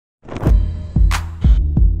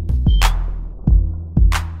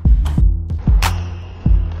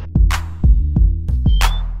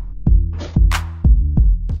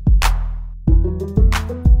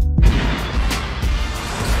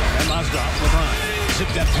it,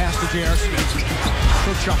 that pass to J.R. Smith.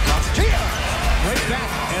 Good shot clock. Right back,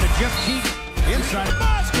 and a Jeff Teague inside.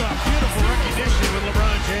 Moscow, beautiful recognition with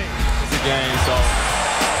LeBron James. It's a game, so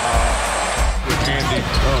with Andy,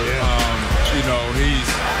 you know, he's...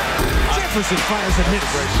 Jefferson fires and hits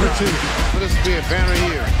for two. This will be a banner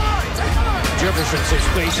here. Jefferson says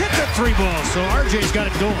space. Hit the three ball, so RJ's got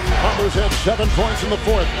it going. Bombers had 7 points in the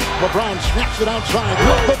fourth. LeBron snaps it outside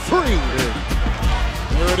with the three.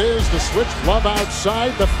 There it is, the switch, Love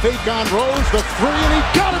outside, the fake on Rose, the three, and he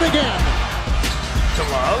got it again. To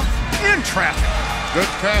Love, in traffic.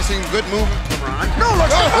 Good passing, good movement. LeBron. No,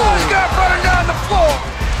 look, he's got running down the floor.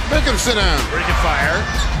 Make him sit down. Ready to fire.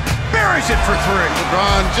 Buries it for three.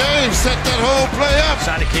 LeBron James set that whole play up.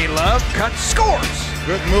 Side to K-Love, cut, scores.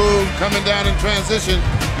 Good move, coming down in transition.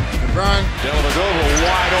 LeBron. Dellavedova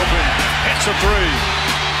wide open, hits a three.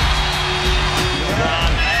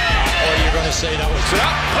 LeBron, or you're going to say that was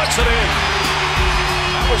Up, puts it in.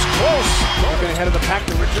 That was close. Looking ahead of the pack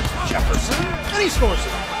to Richard Jefferson, and he scores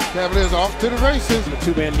it. Cavaliers off to the races. The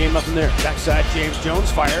two-man game up in there. Backside, James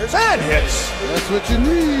Jones fires and hits. That's what you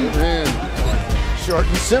need, man. Short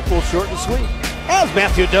and simple, short and sweet. As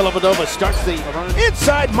Matthew Dellavedova starts the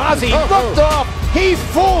inside, Mozzie looked off. He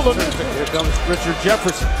fooled him. Here comes Richard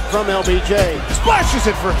Jefferson from LBJ. Splashes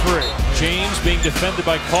it for three. James being defended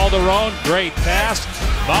by Calderon. Great pass.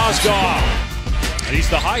 Mozgov. And he's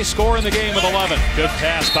the high scorer in the game with 11. Good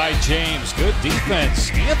pass by James. Good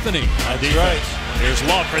defense. Anthony on defense. Right. Here's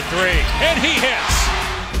Love for three. And he hits.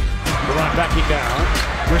 LeBron backing down.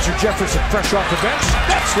 Richard Jefferson fresh off the bench.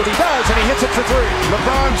 That's what he does, and he hits it for three.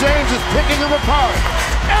 LeBron James is picking him apart.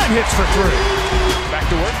 And hits for three. Back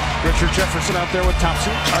to work. Richard Jefferson out there with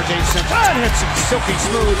Thompson. RJ Simpson. And hits it silky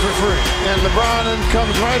smooth for three. And LeBron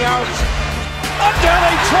comes right out. A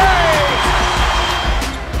Delly trade.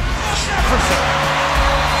 Jefferson.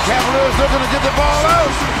 Cavaliers looking to get the ball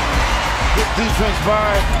out. Good defense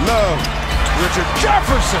by Love. Richard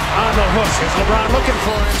Jefferson on the hook. Is LeBron looking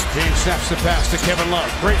for him? James snaps the pass to Kevin Love.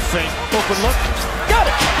 Great fake. Open look. Got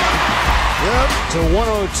it. Yep. To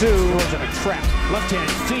 102. Was in a trap. Left-hand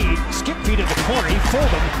feed. Skip feed in the corner. He fooled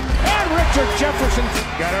him. And Richard Jefferson.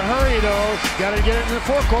 Got to hurry, though. Got to get it in the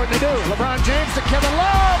forecourt. They do. LeBron James to Kevin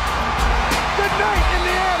Love. Good night,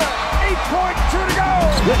 Indiana. 8.2 to go.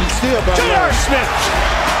 Good steal by J.R. Smith.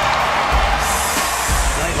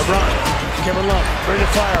 LeBron. Kevin Love, ready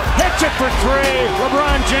to fire. Hits it for three.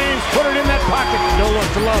 LeBron James put it in that pocket. No look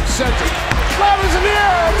to Love. Sends it. Love is in the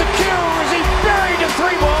air at the cue as he buried the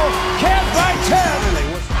three ball. Cavs by 10.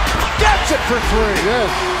 Gets it for three. Yes.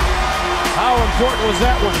 How important was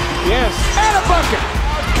that one? Yes. And a bucket.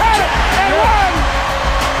 Cut it and one.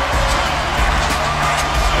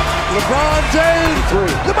 LeBron James.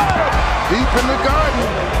 Three. The bottom. Deep in the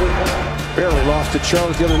garden. Barely lost to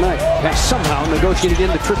Charles the other night. Has somehow negotiated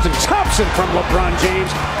into Tristan Thompson from LeBron James.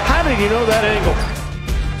 How did you know that angle?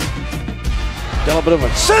 Dellavedova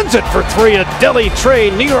sends it for three. A Delly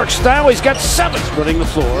trade, New York style. He's got 7. Splitting the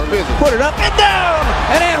floor. Put it up and down.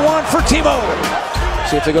 And one for Timo.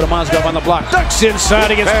 See if they go to Mozgov on the block. Ducks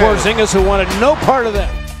inside against Porzingis, who wanted no part of that.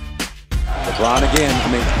 LeBron again,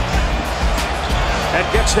 That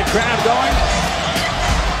gets the crowd going.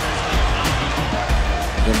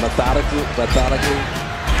 And methodically.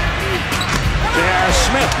 J.R.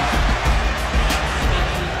 Smith.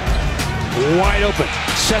 Wide open.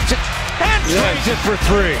 Sets it. And trades it for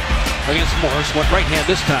three. Against Morris. Went right hand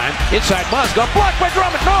this time. Inside Mozgov. Blocked by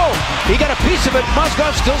Drummond. No. He got a piece of it.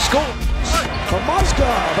 Mozgov still scored. For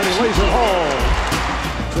Mozgov, and he lays it home.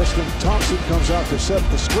 Tristan Thompson comes out to set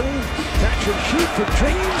the screen. Catch and shoot for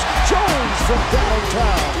James Jones from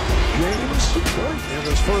downtown. James in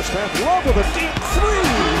his first half. Love with a deep three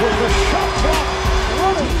with the shot clock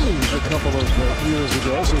running a couple of years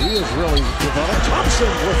ago, so he has really developed. Thompson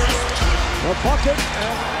with a bucket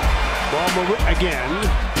and Ball move again.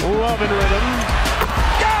 Love in rhythm.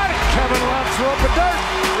 Got it! Kevin Love threw up the dirt.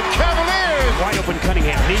 The Cavaliers. Wide open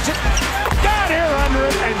Cunningham needs it. Got here under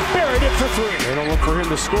it and buried it for three. They don't look for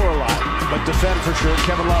him to score a lot, but defend for sure.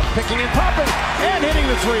 Kevin Love picking and popping and hitting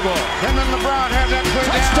the three ball. Him and LeBron have that play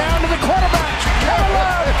Touchdown to the quarterback. Kevin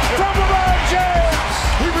Love from LeBron James.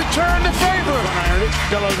 He returned the favor.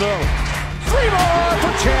 Dellavedova. Three ball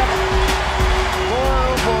for Champ.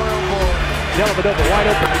 Boy. Dellavedova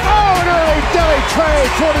wide open. Oh, an early Delly trade.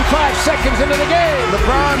 45 seconds into the game.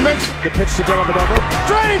 LeBron makes The pitch to Dellavedova.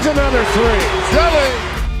 Drains another three. Delly.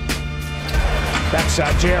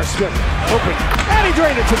 Backside, J.R. Smith. Open. And he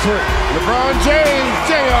drained it for three. LeBron James,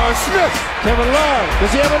 J.R. Smith. Kevin Love.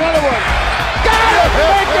 Does he have another one? Got it!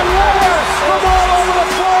 Making lovers from all over the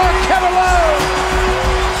floor. Kevin Love.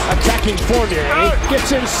 Attacking Fournier.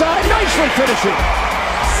 Gets inside. Nicely finishing.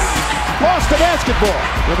 Lost the basketball.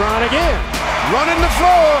 LeBron again. Running the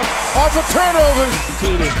floor off a turnover.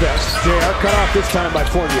 Team is best. JR cut off this time by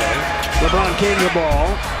Fournier. LeBron came to the ball.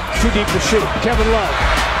 Too deep to shoot. Kevin Love.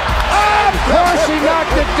 Of course he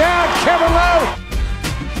knocked it down. Kevin Love.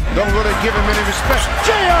 Don't really give him any respect.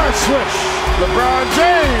 JR swish. LeBron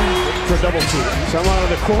James. For double team. Someone on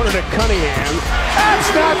the corner to Cunningham.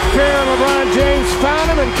 That's not fair. LeBron James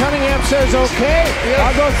found him and Cunningham says, okay,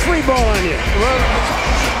 I'll go 3-ball on you.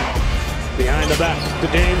 Behind the back to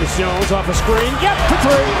James Jones off a screen. Yep, for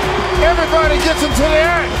 3. Everybody gets into the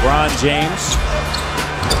act. LeBron James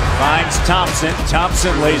finds Thompson.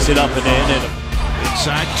 Thompson lays it up and in. And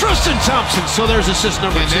Inside. Tristan Thompson. So there's assist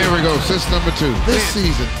number 2. And there we go, assist number 2 this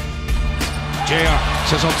season. JR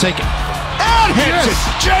says, I'll take it. And hits it.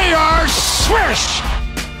 JR swish.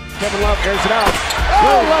 Kevin Love airs it out.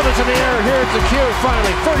 Oh, Love is in the air. Here's the cue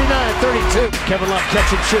finally. 39-32. Kevin Love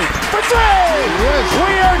catch and shoot. For 3! Yes.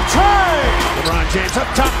 We are tied! LeBron James up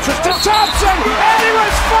top. Tristan Thompson! And he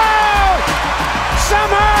was fouled!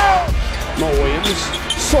 Somehow! Mo Williams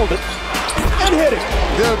sold it and hit it.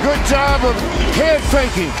 Did a good job of head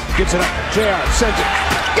faking. Gets it up. JR sends it.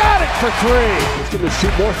 Got it for 3. He's going to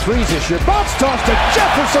shoot more threes this year. Bounce toss to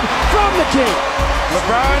Jefferson from the King.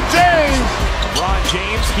 LeBron James. LeBron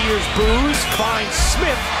James hears booze, finds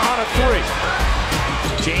Smith on a 3.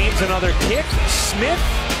 James another kick. Smith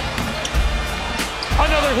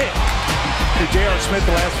another hit. J.R. Smith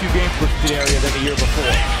the last few games looked the area than the year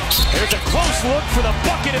before. There's a close look for the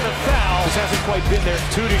bucket and the foul. This hasn't quite been there.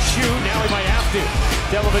 2 to shoot. Now he might have to.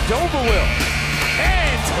 Dellavedova will.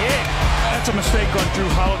 And hit. That's a mistake on Drew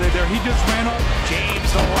Holiday there. He just ran off.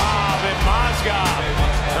 James the lob and Mozgov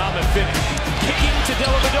on the finish. Kicking to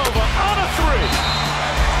Dellavedova on a 3.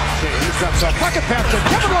 James drops off. Pocket pass to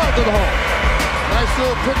Kevin Love to the hole. Nice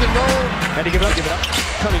little pick and roll. Had to give it up.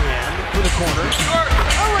 Cunningham to the corner.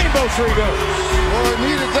 A rainbow 3 goes. Boy,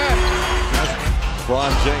 needed that.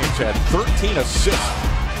 LeBron James had 13 assists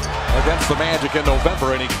against the Magic in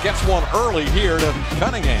November, and he gets one early here to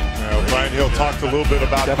Cunningham. Brian Hill talked a little bit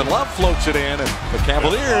about Kevin Love floats it in, and the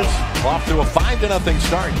Cavaliers off to a 5-0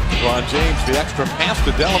 start. LeBron James, the extra pass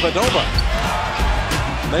to Dellavedova.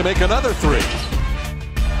 They make another 3.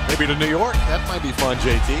 Maybe to New York. That might be fun,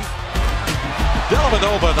 JT.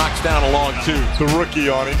 Dellavedova knocks down a long 2. the rookie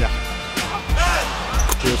on it.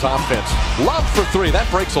 Here's offense. Love for 3. That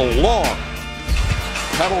breaks a long.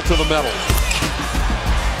 Pedal to the metal.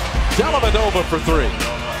 Dellavedova for 3.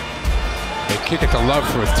 They kick it to Love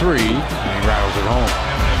for 3, and he rattles it home.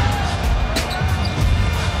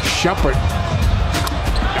 Shumpert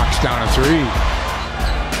knocks down a 3.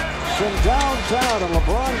 From downtown, and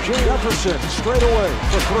LeBron James. Jefferson straight away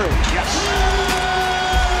for 3. Yes.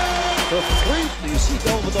 For 3. You see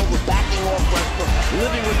Dellavedova backing off Westbrook,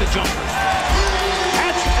 living with the jumpers.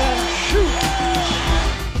 Catch and shoot.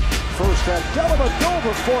 First at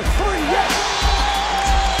Dellavedova for 3. Yes.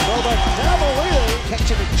 So the Cavaliers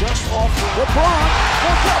Catching it just off LeBron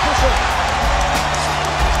for Jefferson.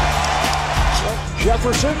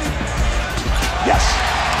 Jefferson. Yes.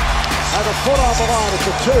 Had a foot on the line at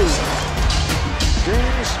the 2.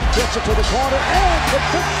 James gets it to the corner and the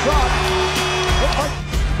big shot.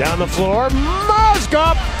 Down the floor.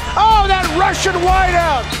 Mozgov. Oh, that Russian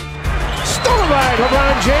wideout. Stolen by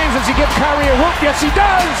LeBron James. Does he give Kyrie a whoop? Yes, he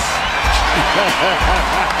does.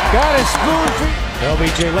 Got his spoon feet.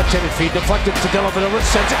 LBJ left-handed feed deflected to Dellavedova.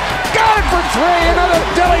 Sends it. Got it for 3. Another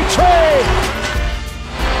Delly trade.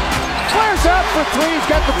 Flares out for 3. He's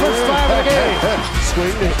got the first 5 of the game.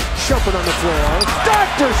 Swing to Shumpert on the floor.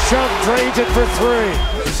 Dr. Shump drains it for 3.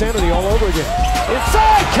 Insanity all over again.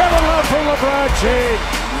 Inside Kevin Love for LeBron James.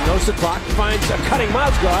 Knows the clock. Finds a cutting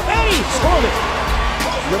Mozgov. And he scored it.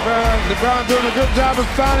 LeBron doing a good job of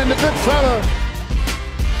finding the good fella.